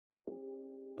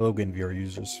Hello again, VR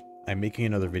users. I'm making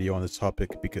another video on this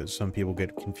topic because some people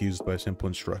get confused by simple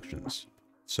instructions.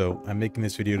 So I'm making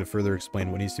this video to further explain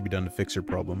what needs to be done to fix your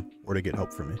problem or to get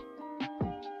help from me.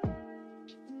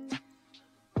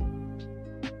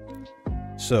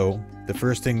 So the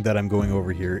first thing that I'm going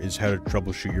over here is how to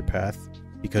troubleshoot your path,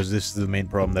 because this is the main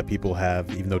problem that people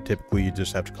have, even though typically you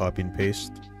just have to copy and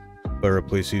paste, but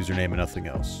replace username and nothing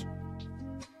else.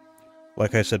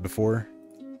 Like I said before,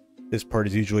 this part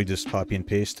is usually just copy and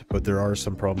paste, but there are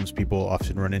some problems people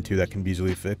often run into that can be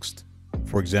easily fixed.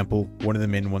 For example, one of the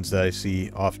main ones that I see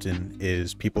often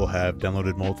is people have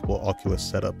downloaded multiple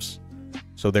Oculus setups.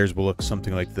 So theirs will look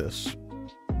something like this.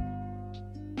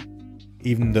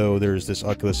 Even though there's this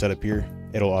Oculus setup here,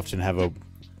 it'll often have a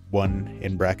 1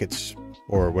 in brackets,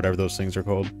 or whatever those things are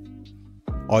called.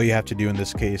 All you have to do in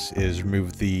this case is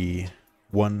remove the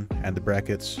 1 and the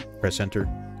brackets, press enter,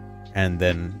 and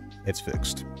then it's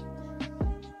fixed.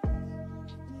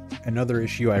 Another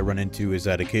issue I run into is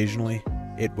that occasionally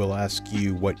it will ask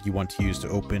you what you want to use to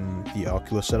open the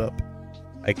Oculus setup.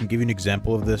 I can give you an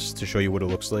example of this to show you what it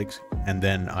looks like, and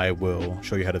then I will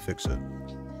show you how to fix it.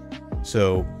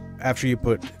 So after you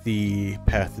put the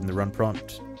path in the run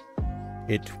prompt,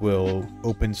 it will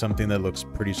open something that looks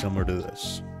pretty similar to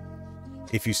this.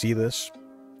 If you see this,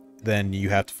 then you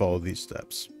have to follow these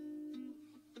steps.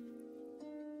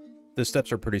 The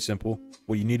steps are pretty simple.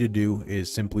 What you need to do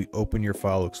is simply open your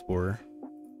file explorer,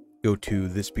 go to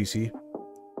this PC,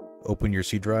 open your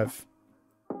C drive,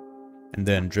 and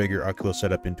then drag your Oculus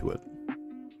setup into it.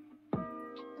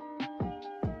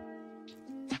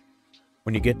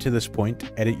 When you get to this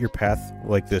point, edit your path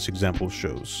like this example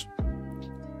shows.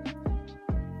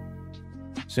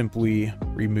 Simply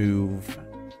remove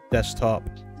desktop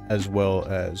as well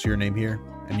as your name here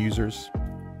and users.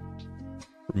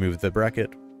 Remove the bracket,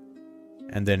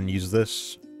 and then use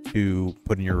this to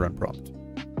put in your run prompt.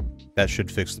 That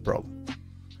should fix the problem.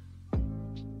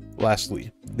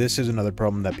 Lastly, this is another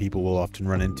problem that people will often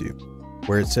run into,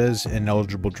 where it says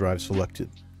ineligible drive selected.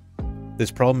 This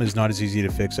problem is not as easy to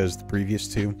fix as the previous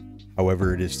two,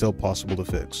 however it is still possible to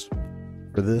fix.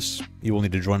 For this, you will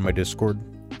need to join my Discord,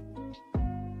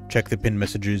 check the pinned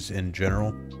messages in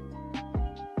general,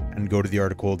 and go to the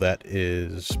article that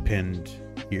is pinned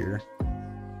here.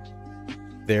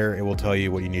 There, it will tell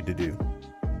you what you need to do.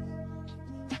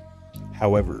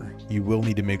 However, you will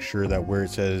need to make sure that where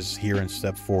it says here in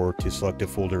step 4 to select a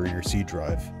folder in your C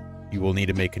drive, you will need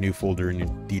to make a new folder in your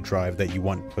D drive that you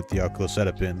want to put the Oculus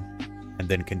setup in, and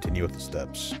then continue with the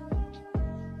steps.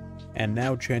 And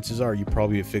now chances are you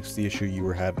probably have fixed the issue you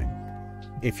were having.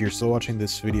 If you're still watching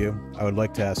this video, I would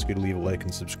like to ask you to leave a like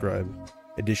and subscribe.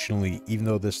 Additionally, even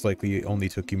though this likely only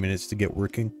took you minutes to get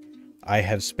working, I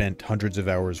have spent hundreds of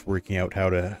hours working out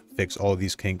how to fix all of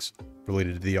these kinks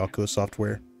related to the Oculus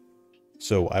software.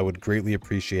 So I would greatly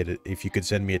appreciate it if you could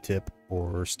send me a tip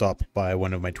or stop by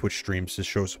one of my Twitch streams to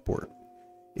show support.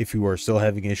 If you are still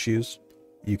having issues,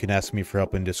 you can ask me for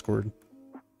help in Discord,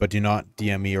 but do not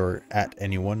DM me or at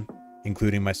anyone,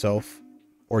 including myself,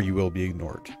 or you will be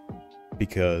ignored,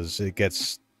 because it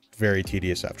gets very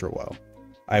tedious after a while.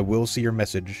 I will see your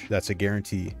message, that's a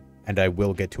guarantee, and I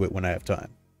will get to it when I have time.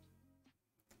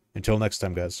 Until next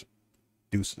time, guys.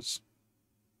 Deuces.